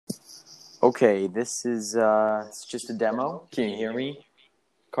Okay, this is it's just a demo. Can you hear me,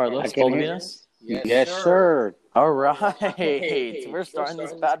 Carlos? I can hear you. Bolivinos? Yes, sir. All right, we're starting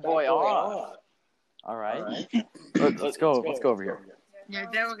this bad boy off. All right, let's go. Let's go over here. Yeah,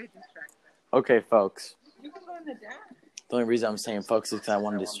 Dad will get distracted. Okay, folks. You can go in the dad. The only reason I'm saying folks is because I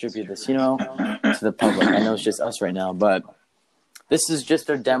want to distribute this, to the public. I know it's just us right now, but this is just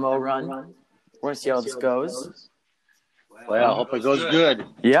a demo run. We're gonna see how this goes. Well, I hope it goes good.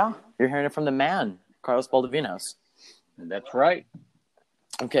 Yeah, you're hearing it from the man, Carlos Baldovinos. That's right.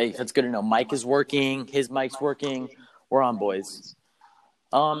 Okay, that's good to know. Mic is working. His mic's working. We're on, boys.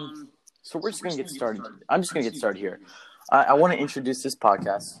 So we're just gonna get started. I'm just gonna get started here. I want to introduce this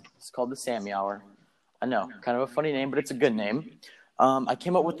podcast. It's called the Sammy Hour. I know, kind of a funny name, but it's a good name. I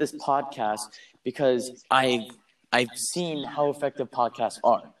came up with this podcast because I've seen how effective podcasts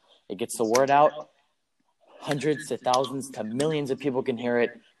are. It gets the word out. Hundreds to thousands to millions of people can hear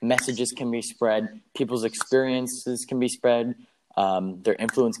it. Messages can be spread. People's experiences can be spread. Their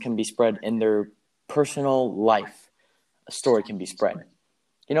influence can be spread. In their personal life, a story can be spread.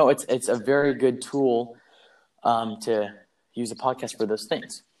 It's a very good tool to use a podcast for those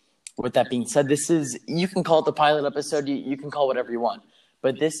things. With that being said, you can call it the pilot episode. You can call it whatever you want.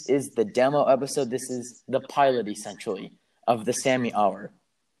 But this is the demo episode. This is the pilot, essentially, of the Sammy Hour.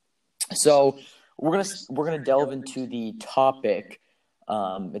 So we're gonna delve into the topic.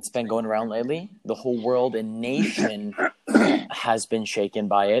 It's been going around lately. The whole world and nation has been shaken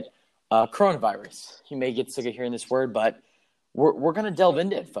by it. Coronavirus. You may get sick of hearing this word, but we're gonna delve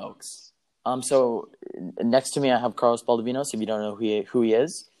into it, folks. So next to me, I have Carlos Baldovinos. If you don't know who he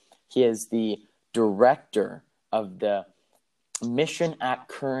is the director of the mission at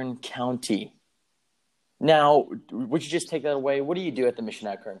Kern County. Now, would you just take that away? What do you do at the mission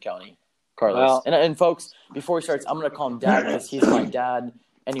at Kern County, Carlos? Well, and folks, before he starts, I'm going to call him Dad because he's my dad.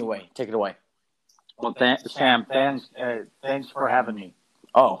 Anyway, take it away. Well, Sam, thanks for having me.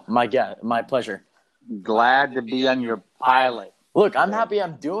 Oh, my pleasure. Glad to be on your pilot. Look, I'm happy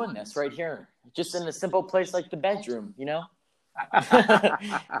I'm doing this right here, just in a simple place like the bedroom, We don't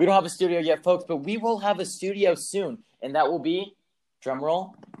have a studio yet, folks, but we will have a studio soon, and that will be, drum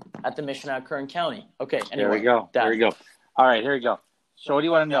roll, at the mission at Kern County. Okay, anyway. There we go. Dad. There we go. All right, here we go. So what do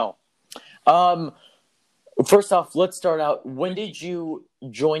you want to know? First off, let's start out. When did you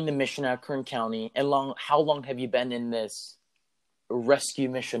join the mission at Kern County, and how long have you been in this rescue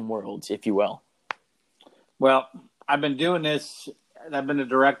mission world, if you will? Well, I've been doing this. I've been the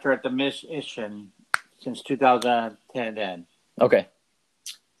director at the mission since 2010. Okay.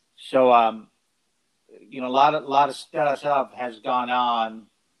 So, a lot of stuff has gone on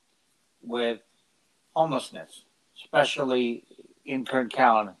with homelessness, especially in Kern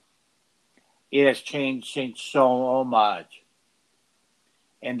County. It has changed so much,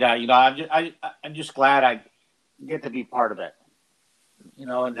 and I'm just glad I get to be part of it.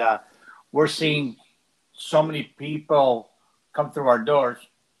 And we're seeing so many people come through our doors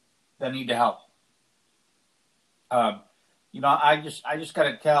that need the help. I just got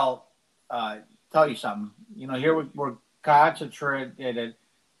to tell you something. Here we're concentrated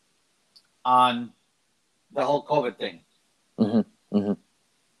on the whole COVID thing. Mm-hmm. Mm-hmm.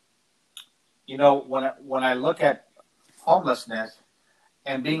 When I look at homelessness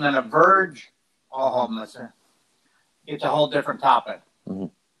and being on the verge of homelessness, it's a whole different topic.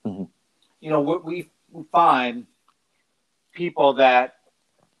 Mm-hmm. Mm-hmm. We find people that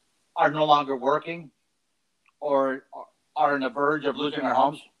are no longer working or are on the verge of losing their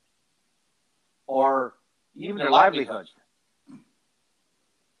homes or even their livelihoods.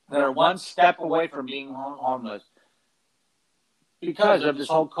 They're one step away from being homeless because of this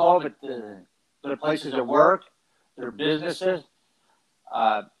whole COVID thing. Their places of work, their businesses,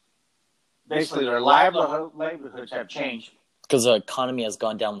 basically their livelihoods have changed. Because the economy has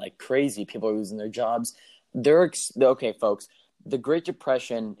gone down like crazy. People are losing their jobs. Okay, folks. The Great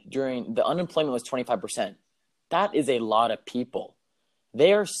Depression, during the unemployment was 25%. That is a lot of people.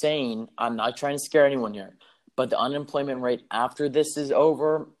 They are saying, I'm not trying to scare anyone here, but the unemployment rate after this is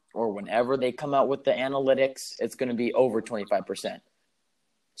over or whenever they come out with the analytics, it's going to be over 25%.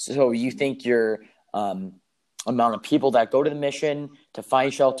 So you think your amount of people that go to the mission to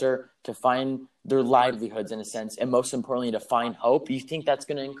find shelter, to find their livelihoods in a sense, and most importantly, to find hope, you think that's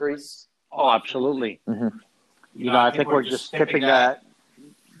going to increase? Oh, absolutely. Mm-hmm. I think we're just tipping the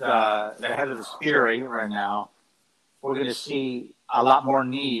head of the spear right now. We're going to see a lot more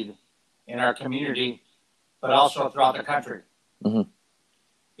need in our community, but also throughout the country.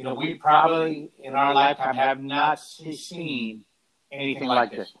 Mm-hmm. We probably in our lifetime have not seen anything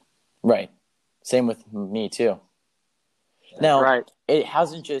like this. Right. Same with me too. That's right. it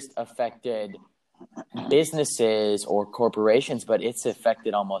hasn't just affected businesses or corporations, but it's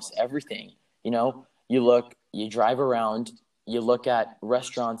affected almost everything. You drive around, you look at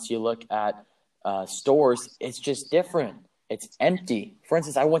restaurants, you look at stores, it's just different. It's empty. For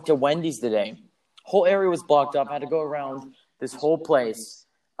instance, I went to Wendy's today. Whole area was blocked up. I had to go around this whole place,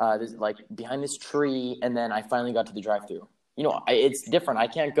 like behind this tree, and then I finally got to the drive-thru. It's different. I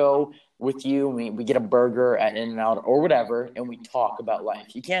can't go with you. We get a burger at In-N-Out or whatever, and we talk about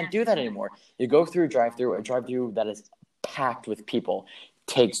life. You can't do that anymore. You go through a drive-thru that is packed with people.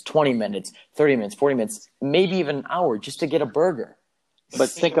 Takes 20 minutes, 30 minutes, 40 minutes, maybe even an hour just to get a burger. But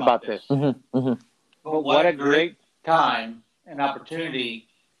think about this. Mm-hmm, mm-hmm. But what a great time and opportunity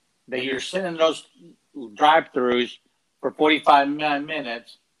that you're sitting in those drive-thrus for 45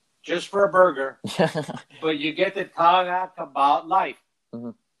 minutes just for a burger, but you get to talk about life. Mm-hmm.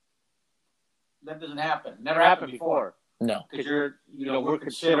 That doesn't happen. Never happened before. No. Because we're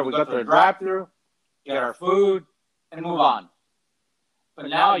considered, we go through the drive-thru, get our food, and move on. But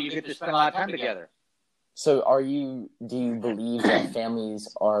now you get to spend a lot of time together. So do you believe that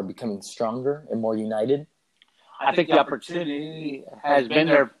families are becoming stronger and more united? I think the opportunity has been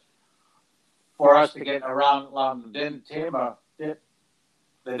there for us to get around the dinner table. The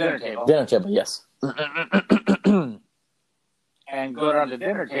dinner table. Dinner table, yes. And go around the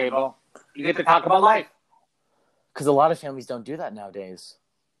dinner table, you get to talk about life. Because a lot of families don't do that nowadays,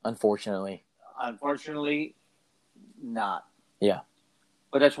 unfortunately. Unfortunately, not. Yeah.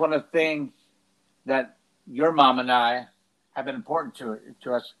 But that's one of the things that your mom and I have been important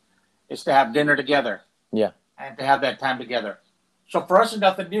to us, is to have dinner together. Yeah. And to have that time together. So for us, it's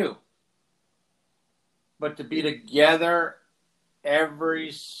nothing new. But to be together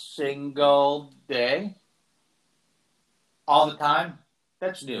every single day, all the time,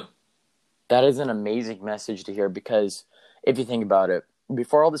 that's new. That is an amazing message to hear, because if you think about it,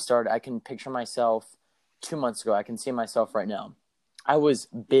 before all this started, I can picture myself 2 months ago. I can see myself right now. I was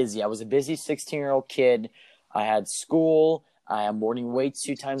busy. I was a busy 16-year-old kid. I had school. I had morning weights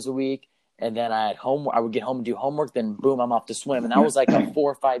 2 times a week. And then I had homework. I would get home and do homework. Then boom, I'm off to swim. And that was like a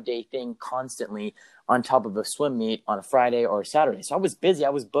 4 or 5 day thing constantly on top of a swim meet on a Friday or a Saturday. So I was busy. I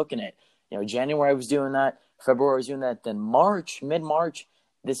was booking it. January I was doing that. February I was doing that. Then mid-March,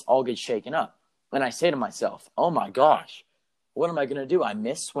 this all gets shaken up. And I say to myself, oh my gosh, what am I going to do? I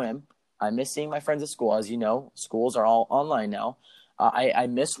miss swim. I miss seeing my friends at school. As you know, schools are all online now. I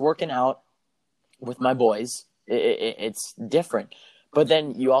miss working out with my boys. It's different. But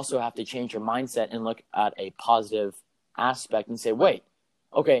then you also have to change your mindset and look at a positive aspect and say, wait,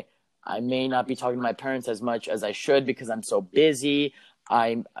 okay, I may not be talking to my parents as much as I should because I'm so busy.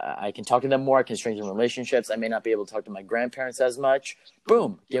 I can talk to them more. I can strengthen relationships. I may not be able to talk to my grandparents as much.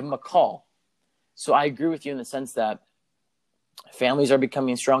 Boom, give them a call. So I agree with you in the sense that families are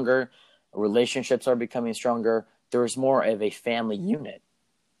becoming stronger. Relationships are becoming stronger. There is more of a family unit.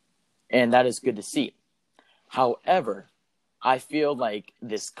 And that is good to see. However, I feel like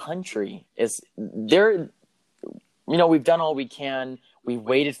this country is there. We've done all we can. We've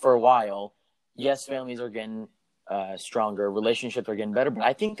waited for a while. Yes, families are getting stronger. Relationships are getting better. But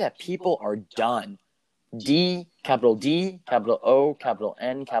I think that people are done. Capital D, capital O, capital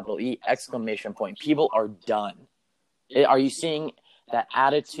N, capital E, exclamation point. People are done. Are you seeing that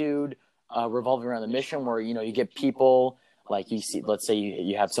attitude revolving around the mission where, you get people like you see, let's say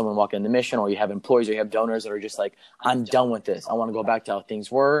you have someone walk in the mission, or you have employees or you have donors that are just like, I'm done with this. I want to go back to how things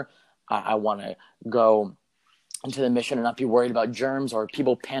were. I want to go into the mission and not be worried about germs or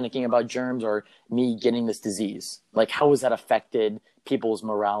people panicking about germs or me getting this disease. Like, how has that affected people's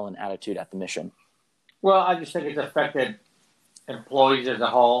morale and attitude at the mission? Well, I just think it's affected employees as a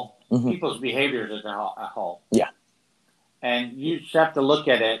whole, people's behaviors as a whole. Yeah. And you just have to look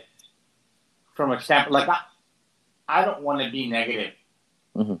at it from a standpoint. Like, I don't want to be negative.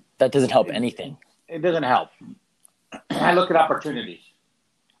 Mm-hmm. That doesn't help anything. It doesn't help. I look at opportunities.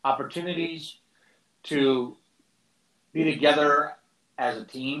 Opportunities to be together as a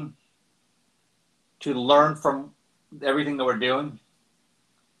team, to learn from everything that we're doing.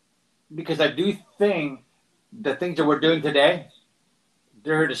 Because I do think the things that we're doing today,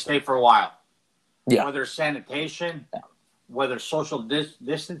 they're here to stay for a while. Yeah. Whether it's sanitation, whether it's social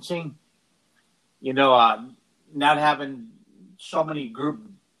distancing, not having so many group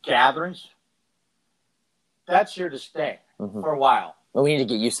gatherings, that's here to stay for a while. Well, we need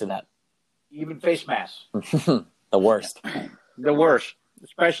to get used to that. Even face masks. The worst. The worst,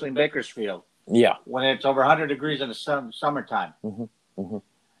 especially in Bakersfield. Yeah. When it's over 100 degrees in the summertime. Mm-hmm. Mm-hmm.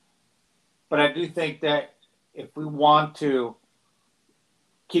 But I do think that if we want to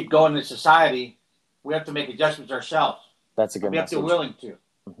keep going in society, we have to make adjustments ourselves. That's a I'll good be up message. to willing to.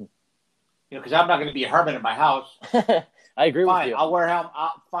 Mhm. Because I'm not going to be a hermit in my house. I agree Fine, with you. I'll wear helmet.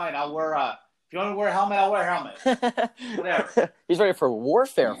 Fine, I'll wear. If you want to wear a helmet, I'll wear a helmet. Whatever. He's ready for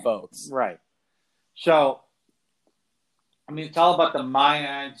warfare, folks. Right. So, I mean, it's all about the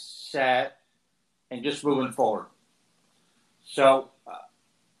mindset and just moving forward. So,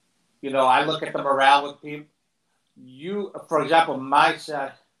 I look at the morale with people. For example,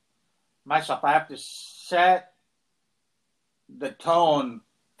 myself, I have to set the tone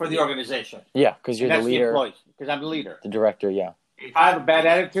for the organization. Yeah, because you're the leader. Because I'm the leader. The director, yeah. If I have a bad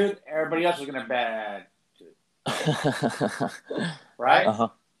attitude, everybody else is going to have a bad attitude. Right? Uh-huh.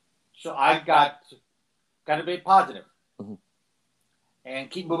 So I got to be positive Mhm.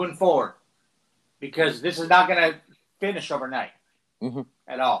 and keep moving forward, because this is not going to finish overnight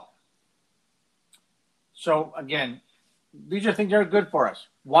at all. So again, these are things that are good for us.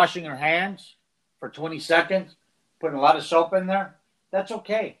 Washing your hands for 20 seconds, putting a lot of soap in there, that's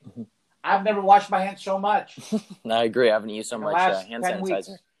okay. I've never washed my hands so much. No, I agree. I haven't used so In the much last hand 10 sanitizer. weeks.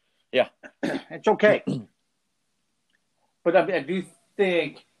 Yeah. It's okay. But I do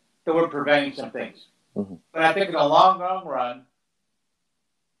think that we're preventing some things. Mm-hmm. But I think in the long run,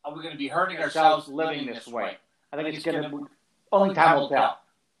 are we going to be hurting ourselves living this way? I think it's going to, only time will tell.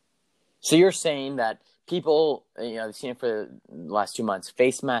 So you're saying that people, I've seen it for the last 2 months,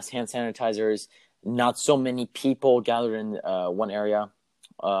 face masks, hand sanitizers, not so many people gathered in one area,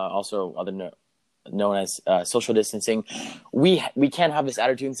 also known as social distancing. We can't have this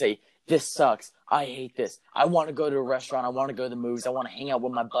attitude and say, this sucks, I hate this, I want to go to a restaurant, I want to go to the movies, I want to hang out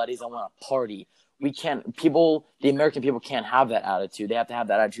with my buddies, I want to party. We can't, the American people can't have that attitude. They have to have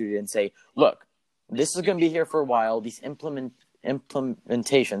that attitude and say, look, this is going to be here for a while. These implementations,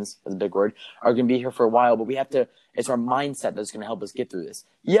 that's a big word, are going to be here for a while, but we have to, it's our mindset that's going to help us get through this.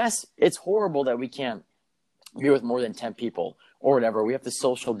 Yes, it's horrible that we can't be with more than 10 people or whatever. We have to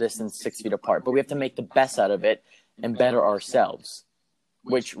social distance 6 feet apart, but we have to make the best out of it and better ourselves,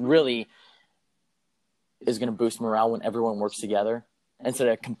 which really is going to boost morale when everyone works together instead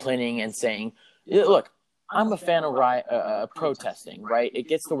of complaining and saying, look, I'm a fan of protesting, right? It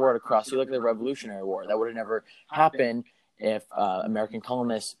gets the word across. You look at the Revolutionary War. That would have never happened if American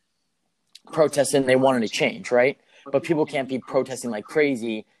colonists protested and they wanted to change, right? But people can't be protesting like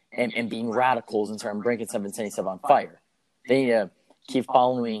crazy and being radicals and starting breaking stuff and setting stuff on fire. They need to keep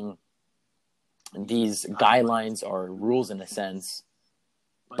following these guidelines or rules in a sense,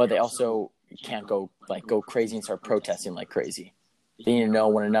 but they also can't go crazy and start protesting like crazy. They need to know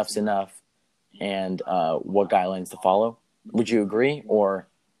when enough's enough and what guidelines to follow. Would you agree? Or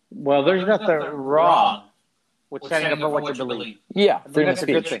well, there's nothing wrong with standing up for what you believe. Yeah, freedom of that's a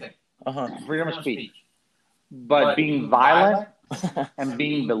good speech. thing. Freedom of speech. But being violent and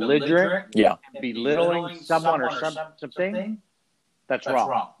being belligerent, Yeah. belittling someone or something, that's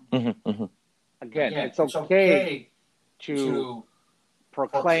wrong. Mm-hmm, mm-hmm. Again, it's okay to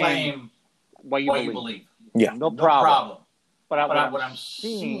proclaim what you believe. Yeah. No problem. But what I'm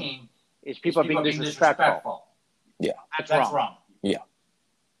seeing is people being disrespectful. Yeah. That's wrong. Yeah.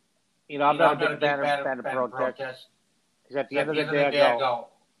 I'm not a big fan of protest. Because at the end of the day, I go,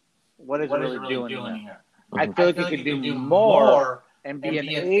 what is it really doing here? I feel like you could do more and be an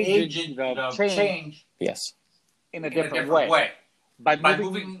agent of change. Yes. In a different way. By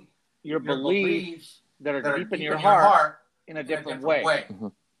moving your beliefs that are deep in your heart in a different way. Mm-hmm.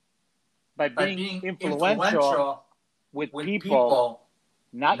 By being influential with people,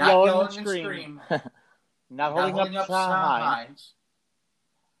 not yelling and screaming, not holding up signs,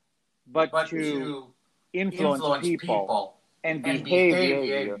 but to influence people and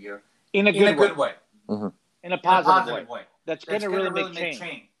behavior in a good way. Mm-hmm. In a positive way. That's going to really make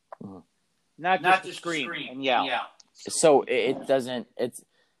change. Mm-hmm. Not just to scream and yell. So it doesn't.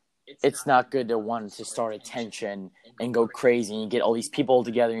 It's not good to want to start a tension and go crazy and you get all these people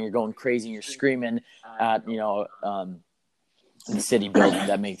together and you're going crazy and you're screaming at the city building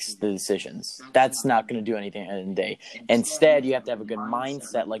that makes the decisions. That's not going to do anything at the end of the day. Instead, you have to have a good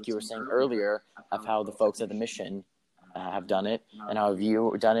mindset, like you were saying earlier, of how the folks at the mission have done it and how have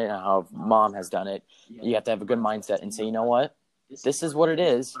you done it and how mom has done it. You have to have a good mindset and say, you know what? This is what it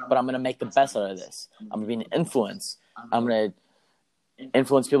is, but I'm going to make the best out of this. I'm going to be an influence. I'm going to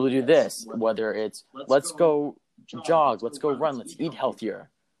influence people to do this, whether it's let's go jog, let's go run, let's eat healthier,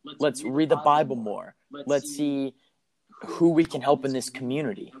 let's read the Bible more, let's see who we can help in this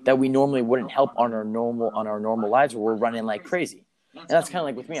community that we normally wouldn't help on our normal lives where we're running like crazy. And that's kind of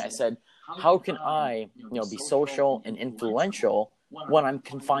like with me. I said, how can I be social and influential when I'm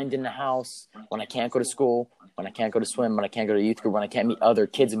confined in the house, when I can't go to school, when I can't go to swim, when I can't go to youth group, when I can't meet other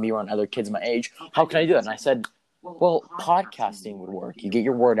kids and be around other kids my age? How can I do that? And I said, Well, podcasting would work. You get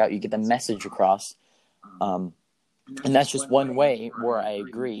your word out, you get the message across. And that's just one way where I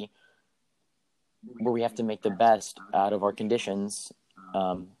agree, where we have to make the best out of our conditions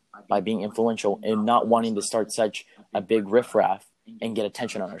by being influential and not wanting to start such a big riffraff and get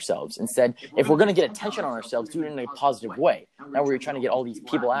attention on ourselves. Instead, if we're going to get attention on ourselves, do it in a positive way. Now where you're trying to get all these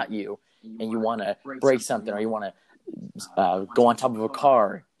people at you and you want to break something, or you want to go on top of a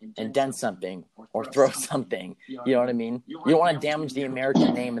car and dent something or throw something. You know what I mean? You don't want to damage the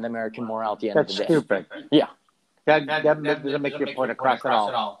American name and the American morale at the end of the day. That's stupid. Yeah. That doesn't make your point across at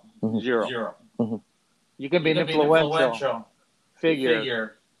all. Mm-hmm. Zero. Mm-hmm. You can be an influential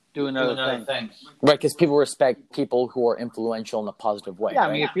figure doing other things. Right, because people respect people who are influential in a positive way. Yeah, right?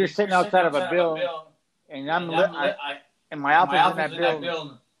 I mean, if you're sitting outside of a building and and my office in that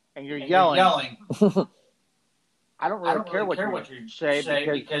building and you're yelling, I don't really care what you say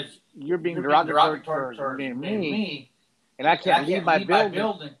because you're being derogatory towards me, and I can't leave my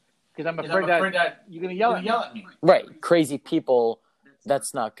building because I'm afraid that you're going to yell at me. Right, crazy people,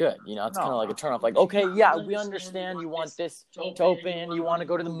 that's not good. You know, it's kind of like a turnoff. Like, okay, yeah, we understand you want this to open, you want to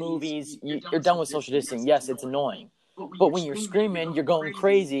go to the movies, you're done with social distancing. Yes, it's annoying. But when you're screaming, you're going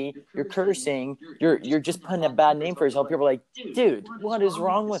crazy, you're cursing, you're just putting a bad name for yourself. People are like, dude, what is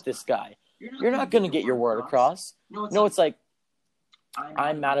wrong with this guy? You're not going to get your word across. No, it's like,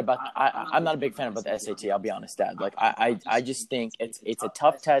 I'm not a big fan about the SAT. I'll be honest, Dad. Like, I just think it's a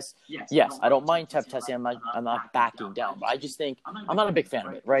tough test. Yes, I don't mind tough testing. I'm not backing down, but I just think I'm not a big fan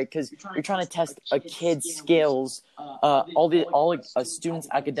of it, right? Because you're trying to test a kid's skills, all a student's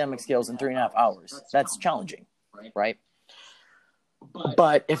academic skills in 3.5 hours. That's challenging, right?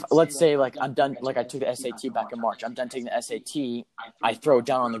 But if, let's say, like, I'm done, like I took the SAT back in March, I'm done taking the SAT, I throw it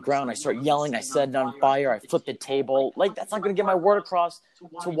down on the ground, I start yelling, I set it on fire, I flip the table, like, that's not going to get my word across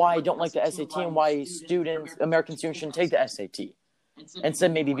to why I don't like the SAT and why American students shouldn't take the SAT.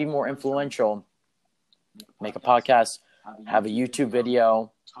 Instead, maybe be more influential, make a podcast, have a YouTube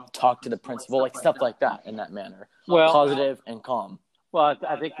video, talk to the principal, like, stuff like that in that manner. Well, positive and calm. Well,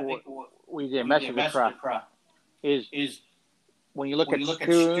 I think what we did message across is when you look at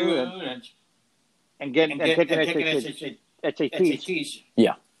students and taking SATs,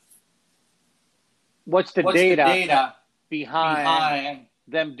 yeah. What's the data behind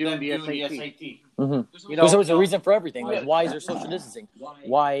them doing the SAT? Mm-hmm. You know, there's a reason for everything. Like, why is there social distancing?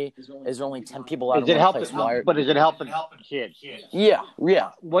 Why is there only 10 people out of one place? But is it helping kids? Yeah.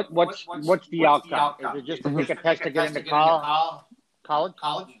 What's the outcome? Is it just to take a test to get into college?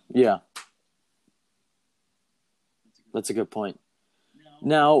 Yeah. That's a good point.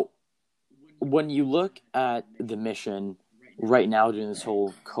 Now, when you look at the mission right now during this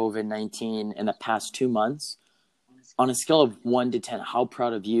whole COVID-19 in the past 2 months, on a scale of 1 to 10, how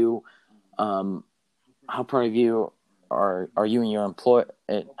proud of you are you and your employer?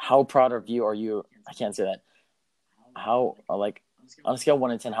 How proud of you are you? I can't say that. On a scale of 1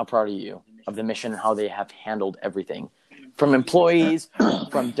 to 10, how proud are you of the mission and how they have handled everything? From employees,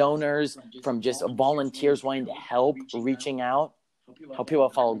 from donors, from just volunteers wanting to help, reaching out, how people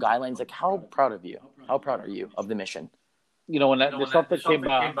follow guidelines. Like, how proud of you? How proud are you of the mission? You know, when the something came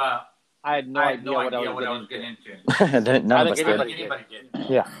out, I had no idea what I was getting into. None of us did.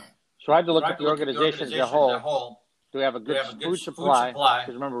 Yeah. So I had to look at the organization as a whole. Do we have a good food supply?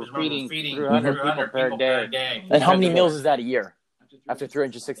 Because remember, we're feeding 300 people per day. And how many meals is that a year? After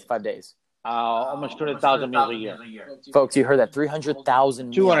 365 days? Almost 200,000 meals a year. Folks, you heard that. 300,000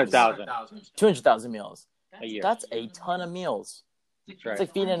 meals. 200,000. 200,000 meals. A year. That's a ton of meals. That's right. It's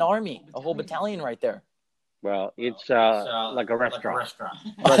like feeding an army, a whole battalion right there. Well, it's like a restaurant.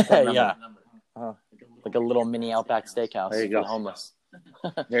 Yeah. Like a little mini Outback Steakhouse for the homeless.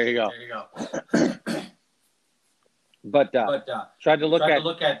 There you go. But tried to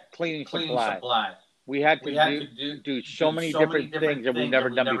look at cleaning supply. We had to do so many different things that we've never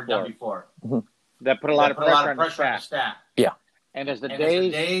done before. Mm-hmm. That put a lot of pressure on the staff. Yeah. And as the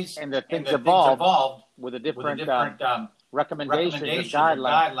days and the things evolved with the different recommendations and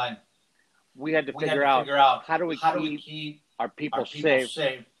guidelines, we had to figure out how do we keep our people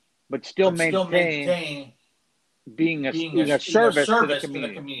safe, but still maintain being a service to the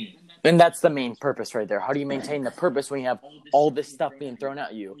community. And that's the main purpose right there. How do you maintain the purpose when you have all this stuff being thrown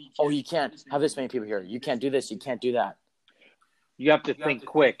at you? Oh, you can't have this many people here. You can't do this. You can't do that. You have to think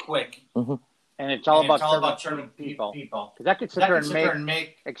quick. Mm-hmm. And it's all about serving people. Because I could sit there and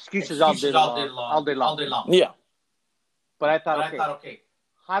make excuses all day long. Yeah. But I thought, okay,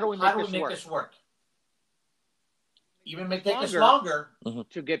 how do we make this work? Even make us longer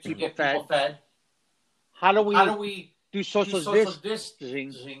to get people fed. How do we do social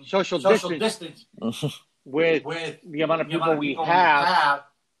distancing with the amount of people we have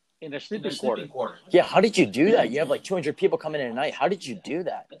in the sleeping quarters. Yeah, how did you do that? You have like 200 people coming in a night. How did you do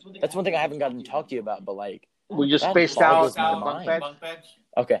that? That's one thing I haven't gotten to talk to you about, but like... We just that spaced out boggles my bunk mind. beds.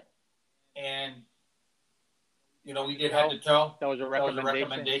 Okay. And, we did head to toe. That was a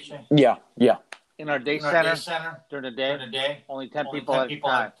recommendation. Yeah. In our day center during the day, only 10 people at a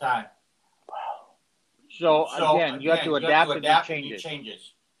time. Wow. So again, you have to adapt to new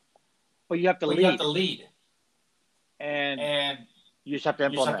changes. But you have to lead. And you just have to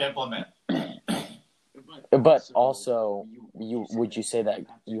implement. But also, would you say that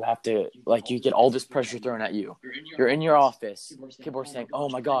you have to, like, you get all this pressure thrown at you? You're in your office. People are saying, oh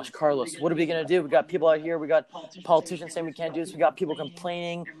my gosh, Carlos, what are we going to do? We got people out here. We got politicians saying we can't do this. We got people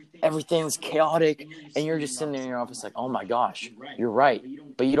complaining. Everything's chaotic. And you're just sitting there in your office like, oh my gosh, you're right.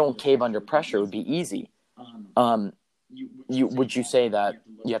 But you don't cave under pressure. It would be easy. Would you say that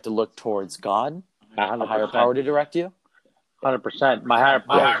you have to look towards God, a higher power to direct you? 100%. My higher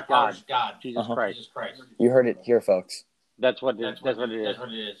power is God. Jesus Christ. You heard it here, folks. That's what it is.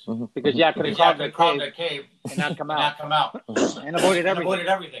 Mm-hmm. Because I could have called the cave and not come out. And avoided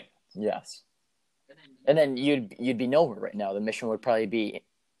everything. Yes. And then you'd be nowhere right now. The mission would probably be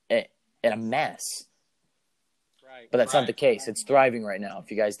in a mess. Right. But that's not the case. It's thriving right now,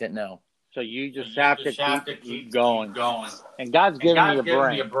 if you guys didn't know. So you just have to keep going. And God's giving me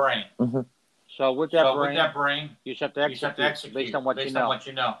a brain. Mm-hmm. So with that brain, you just have to execute based on what you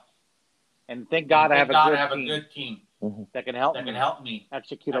know. And thank God I have a good team that can help me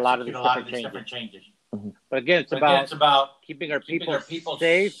execute a lot of these different changes. Mm-hmm. But again, it's about keeping our people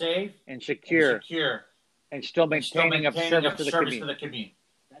safe and secure and still maintaining a service to the community.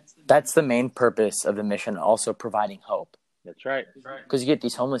 That's the main purpose of the mission, also providing hope. That's right. Because you get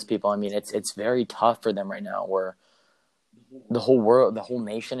these homeless people, I mean, it's very tough for them right now, where the whole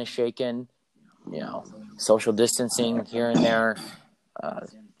nation is shaken. Social distancing here and there,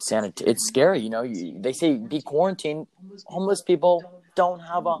 it's scary. They say be quarantined. Homeless people don't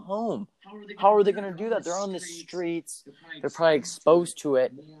have a home. How are they going to do that? They're on the streets. They're probably exposed to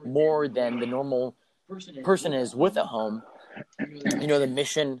it more than the normal person is with a home. The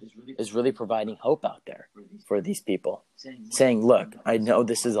mission is really providing hope out there for these people, saying, look, I know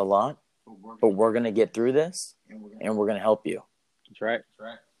this is a lot, but we're going to get through this and we're going to help you. That's right.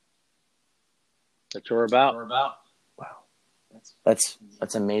 That's what we're about. Wow. That's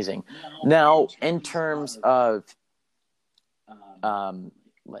amazing. Now, in terms of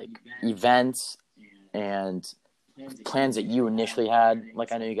like events and plans that you initially had,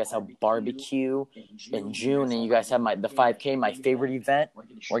 like I know you guys have barbecue in June, and you guys have the 5K, my favorite event,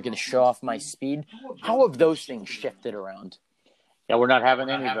 where I get to show off my speed. How have those things shifted around? Yeah, we're not having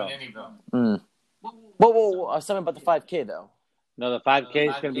any of them. Whoa, something about the 5K though. No, the 5K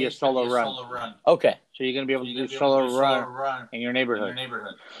is going to be a solo run. Okay. So you're going to be able to do solo run in your neighborhood.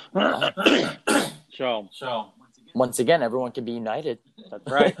 So once again, everyone can be united.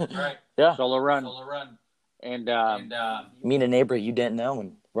 That's right. Yeah. Solo run. And meet a neighbor you didn't know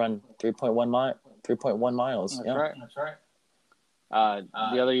and run 3.1 miles. That's right.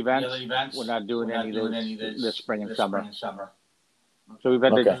 The other events, we're not doing any this spring and summer. So we've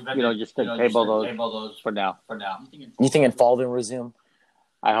had to, just table those for now. You think in fall they'll resume?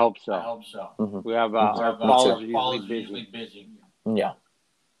 I hope so. Mm-hmm. We have our fall is usually busy. Yeah.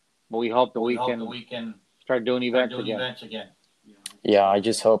 But we hope that we can start doing events again. Yeah, I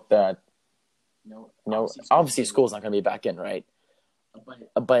just hope that. Obviously school's not going to be back in, right?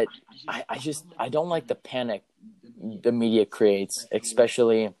 But I don't like the panic the media creates,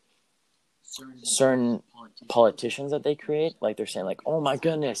 especially certain politicians that they create. Like they're saying, like, oh my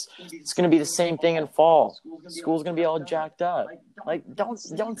goodness, it's going to be the same thing in fall. School's going to be all jacked up. Like,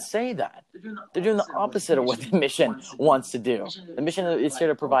 don't say that. They're doing the opposite of what the mission wants to do. The mission is here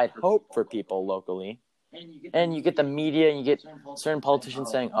to provide hope for people locally. And you get the media and you get certain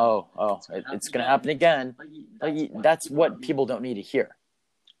politicians saying, oh, it's going to happen again. Like, that's what people don't need to hear.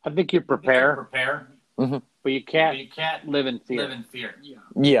 I think you prepare. Mm-hmm. But you can't live in fear.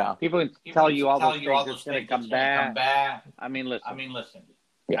 Yeah. People can tell you all those things that's going to come back. I mean, listen.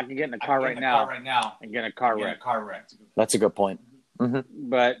 Yeah. I can get in a car right now and get in a car wreck. That's a good point. Mm-hmm.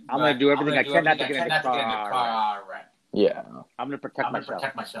 But I'm going to do everything I can not to get in a car wreck. Yeah. I'm going to protect myself.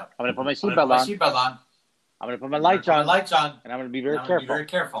 I'm going to put my seatbelt on. I'm going to put my lights on. And I'm going to be very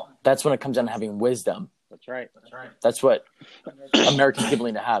careful. That's when it comes down to having wisdom. That's right. That's what American people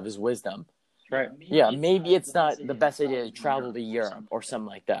need to have, is wisdom. Right. Yeah, maybe it's not the best idea to travel to Europe or something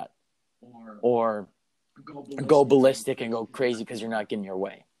like that. Or go ballistic and go crazy because you're not getting your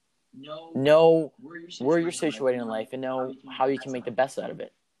way. Know where you're situated in life and know how you can make the best out of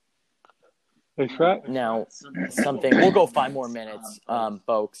it. That's right. Now, something, we'll go 5 more minutes,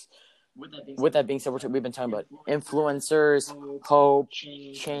 folks. With that being said, we've been talking about influencers, hope,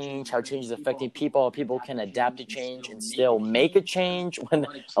 change, how change is affecting people. People can adapt to change and still make a change when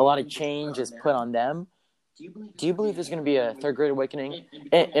a lot of change is put on them. Do you believe there's going to be a third Great Awakening?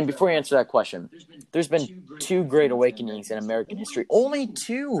 And before you answer that question, there's been 2 Great Awakenings in American history. Only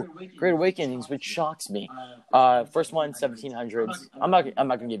 2 Great Awakenings, which shocks me. First one, 1700s. I'm not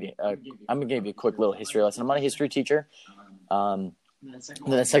going to give you. I'm going to give you a quick little history lesson. I'm not a history teacher. And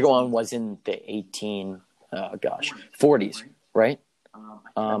then the second one was in the 40s, right?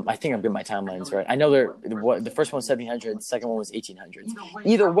 I think I'm getting my timelines right. I know the first one was 1700s, the second one was 1800s.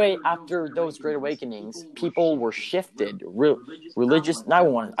 Either way, after those Great Awakenings, people were shifted. Religious, I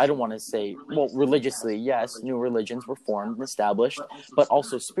don't want to say, well, religiously, yes, new religions were formed and established, but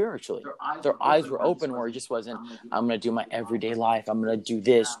also spiritually. Their eyes were open where it just wasn't, I'm going to do my everyday life. I'm going to do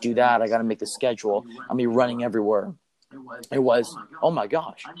this, do that. I got to make the schedule. I'm going to be running everywhere. It was, oh my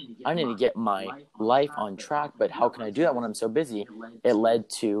gosh, I need to get my life on track, but how can I do that when I'm so busy? It led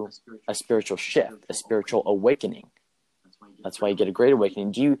to a spiritual shift, a spiritual awakening. That's why you get a great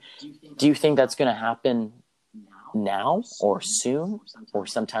awakening. Do you think that's going to happen now or soon or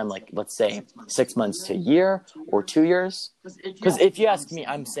sometime, like, let's say 6 months to a year or 2 years? Because if you ask me,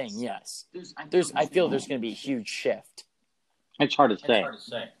 I'm saying yes. I feel there's going to be a huge shift. It's hard to say.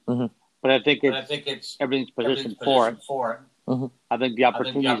 Mm-hmm. But I think it's everything's positioned for it. Mm-hmm. I think the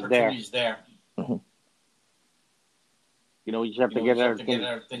opportunity is there. Mm-hmm. You know, you just have to get everything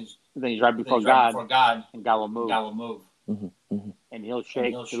right before God, and God will move. Mm-hmm. Mm-hmm. And He'll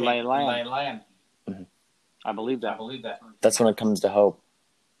shake the lay land. Mm-hmm. I believe that. That's when it comes to hope.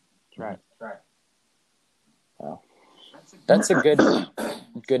 That's right. Wow. That's a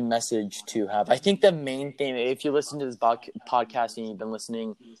good message to have. I think the main thing, if you listen to this podcast and you've been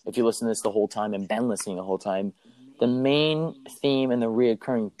listening, if you listen to this the whole time and been listening the whole time, the main theme and the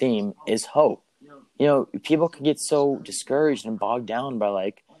reoccurring theme is hope. You know, people can get so discouraged and bogged down by,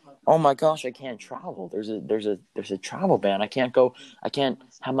 like, oh my gosh, I can't travel. There's a travel ban. I can't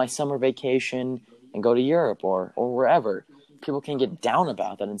have my summer vacation and go to Europe or wherever. People can get down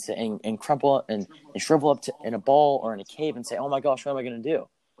about that and say and crumple up and shrivel up in a ball or in a cave and say, oh my gosh, what am I going to do?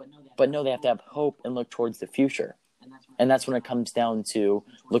 But no, they have to have hope and look towards the future. And that's when it comes down to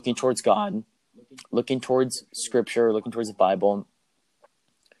looking towards God, looking towards Scripture, looking towards the Bible,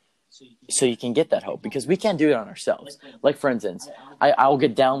 so you can get that hope, because we can't do it on ourselves. Like, for instance, I'll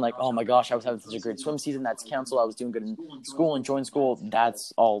get down like, oh my gosh, I was having such a great swim season, that's canceled. I was doing good in school, enjoying school,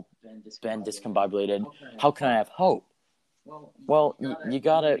 that's all been discombobulated. How can I have hope? Well, you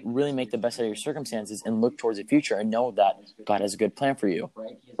got to really make the best out of your circumstances and look towards the future and know that God has a good plan for you,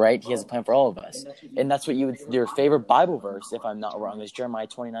 right? He has a plan for all of us. And that's what your favorite Bible verse, if I'm not wrong, is Jeremiah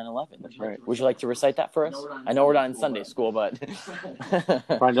 29:11. That's right. Would you like to recite that for us? I know we're not in Sunday school, but...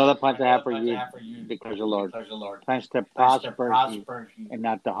 For I know the plans I have for you, declares the Lord. Plans to prosper you and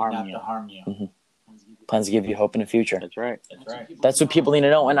not to harm you. Mm-hmm. Plans to give you hope in the future. That's right. That's what people need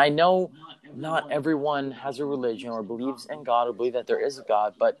to know. And I know not everyone has a religion or believes in God or believe that there is a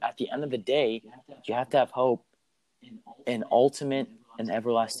God, but at the end of the day, you have to have hope. And ultimate and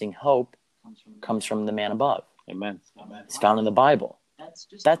everlasting hope comes from the man above. Amen. It's found in the Bible.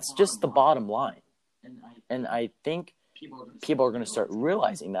 That's just the bottom line. And I think people are going to start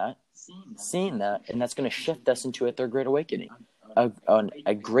realizing that, seeing that, and that's going to shift us into a third great awakening.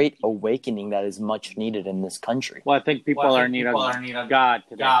 A great awakening that is much needed in this country. Well, I think people are in need of God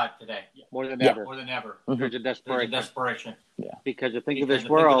today. More than ever. Mm-hmm. There's a desperation. Yeah. Because the things of this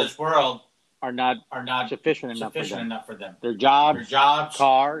world are not sufficient enough for them. Their jobs,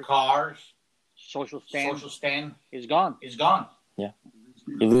 cars, social stand is gone. Yeah.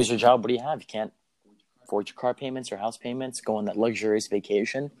 You lose your job, what do you have? You can't afford your car payments or house payments, go on that luxurious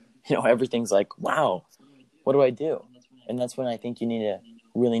vacation. You know, everything's like, wow, what do I do? And that's when I think you need to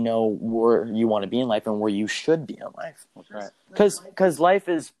really know where you want to be in life and where you should be in life. That's right. Because life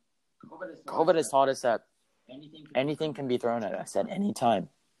is, COVID has taught us that anything can be thrown at us at any time.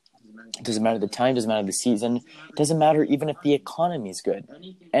 It doesn't matter the time, doesn't matter the season, it doesn't matter even if the economy is good.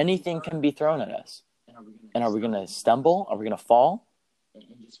 Anything can be thrown at us. And are we going to stumble? Are we going to fall?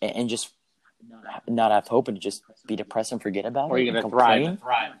 And just not have hope and just be depressed and forget about it? Or are you going to thrive?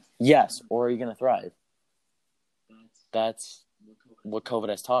 Yes, or are you going to thrive? That's what COVID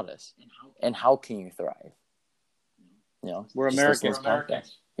has taught us. And how can you thrive? You know, we're Americans.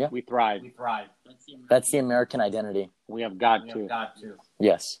 Yeah. We thrive. That's the American identity. We have God too.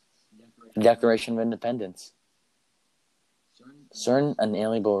 Yes. Declaration of Independence. Certain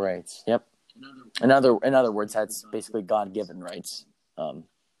unalienable rights. Yep. In other words, that's basically God-given rights.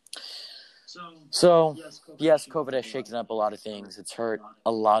 So, yes, COVID has shaken up a lot of things. It's hurt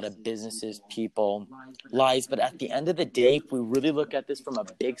a lot of businesses, people, lives. But at the end of the day, if we really look at this from a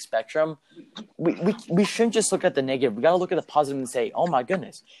big spectrum, we shouldn't just look at the negative. We got to look at the positive and say, oh, my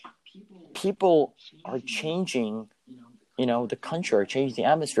goodness, people are changing, the country, are changing the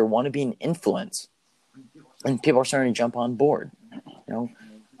atmosphere, want to be an influence. And people are starting to jump on board.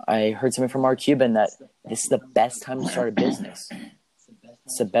 I heard something from our Cuban that this is the best time to start a business.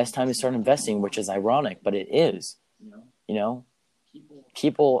 It's the best time to start investing, which is ironic, but it is.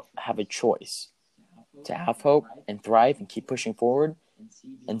 People have a choice to have hope and thrive and keep pushing forward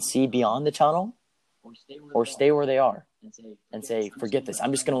and see beyond the tunnel, or stay where they are and say, forget this.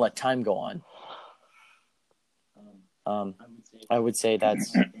 I'm just going to let time go on. I would say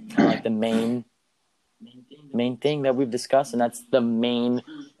that's kind of like the main thing that we've discussed, and that's the main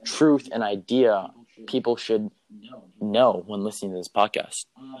truth and idea people should know when listening to this podcast.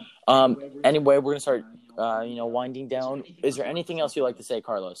 Anyway, we're gonna start winding down. Is there anything else you'd like to say,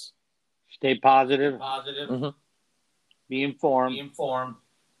 Carlos? Stay positive. Mm-hmm. Be informed.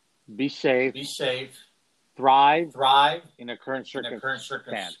 Be safe. Thrive in a current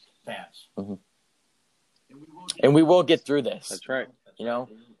circumstance. Mm-hmm. And we will get through this. That's right.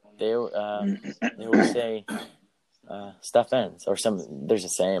 They always say stuff ends, or there's a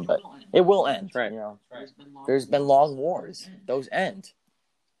saying, but it will end. Right. There's been long wars. Those end.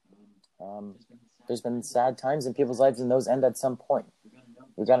 There's been sad times in people's lives, and those end at some point.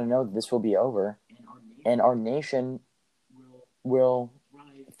 We got to know that this will be over, and our nation will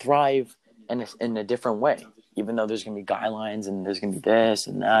thrive in a different way. Even though there's going to be guidelines and there's going to be this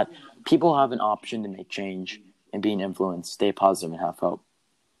and that, people have an option to make change and be an influence. Stay positive and have hope.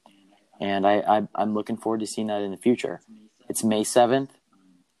 And I'm looking forward to seeing that in the future. It's May 7th.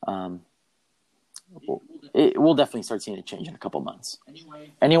 We'll definitely start seeing a change in a couple months.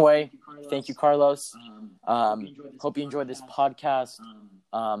 Anyway, thank you, Carlos. Hope you enjoyed this podcast.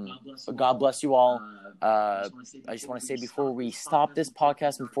 God bless you all. I just want to say before we stop this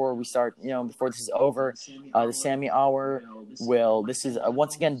podcast, before we start, before this is over, the Sammy Hour this is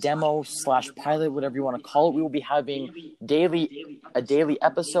once again demo/pilot, whatever you want to call it. We will be having a daily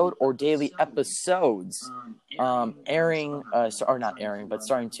episode or daily episodes airing, or not airing, but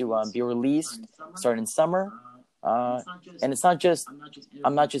starting to be released starting in summer. And it's not just,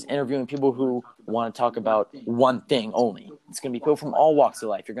 I'm not just interviewing people who want to talk about one thing only. It's going to be people from all walks of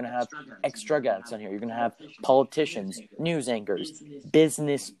life. You're going to have ex-drug addicts on here. You're going to have politicians, news anchors,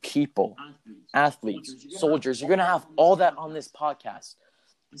 business people, athletes, soldiers. You're going to have all that on this podcast.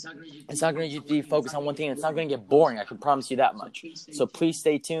 It's not going to just be focused on one thing. It's not going to get boring. I can promise you that much. So please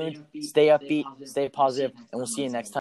stay tuned, stay upbeat, stay positive, and we'll see you next time.